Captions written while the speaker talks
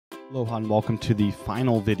Aloha and welcome to the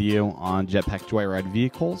final video on Jetpack Joyride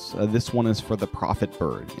vehicles. This one is for the Prophet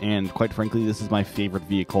Bird, and quite frankly, this is my favorite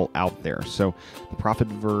vehicle out there. So, the Prophet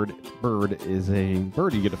Bird is a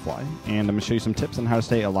bird you get to fly, and I'm going to show you some tips on how to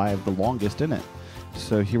stay alive the longest in it.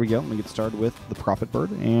 So here we go. Let me get started with the Prophet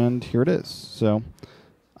Bird, and here it is. So,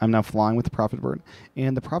 I'm now flying with the Prophet Bird,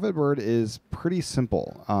 and the Prophet Bird is pretty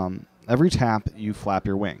simple. Every tap, you flap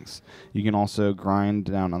your wings. You can also grind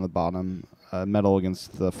down on the bottom metal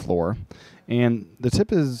against the floor. And the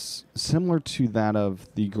tip is similar to that of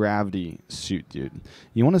the gravity suit, dude.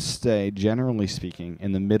 You want to stay, generally speaking,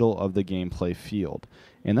 in the middle of the gameplay field.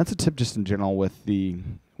 And that's a tip just in general with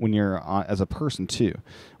when you're as a person too.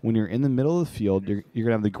 When you're in the middle of the field, you're going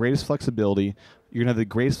to have the greatest flexibility. You're going to have the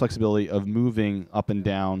greatest flexibility of moving up and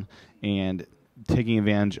down and taking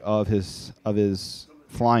advantage of his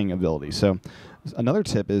flying ability. So another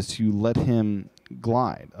tip is to let him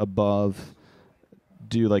glide above.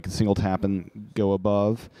 Do like a single tap and go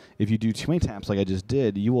above. If you do too many taps like I just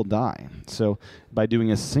did, you will die. So by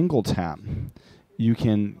doing a single tap, you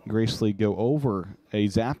can gracefully go over a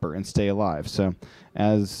zapper and stay alive. So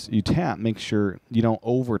as you tap, make sure you don't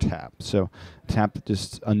over tap. So tap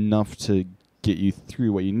just enough to get you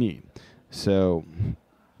through what you need. So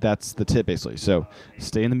that's the tip basically. So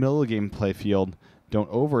stay in the middle of the gameplay field. Don't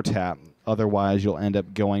over tap. Otherwise you'll end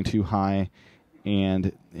up going too high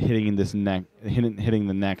and hitting the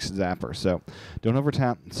next zapper. So don't over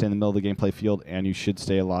tap, stay in the middle of the gameplay field, and you should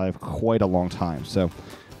stay alive quite a long time. So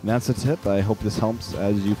that's a tip. I hope this helps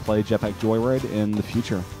as you play Jetpack Joyride in the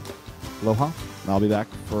future. Aloha, and I'll be back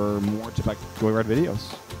for more Jetpack Joyride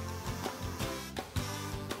videos.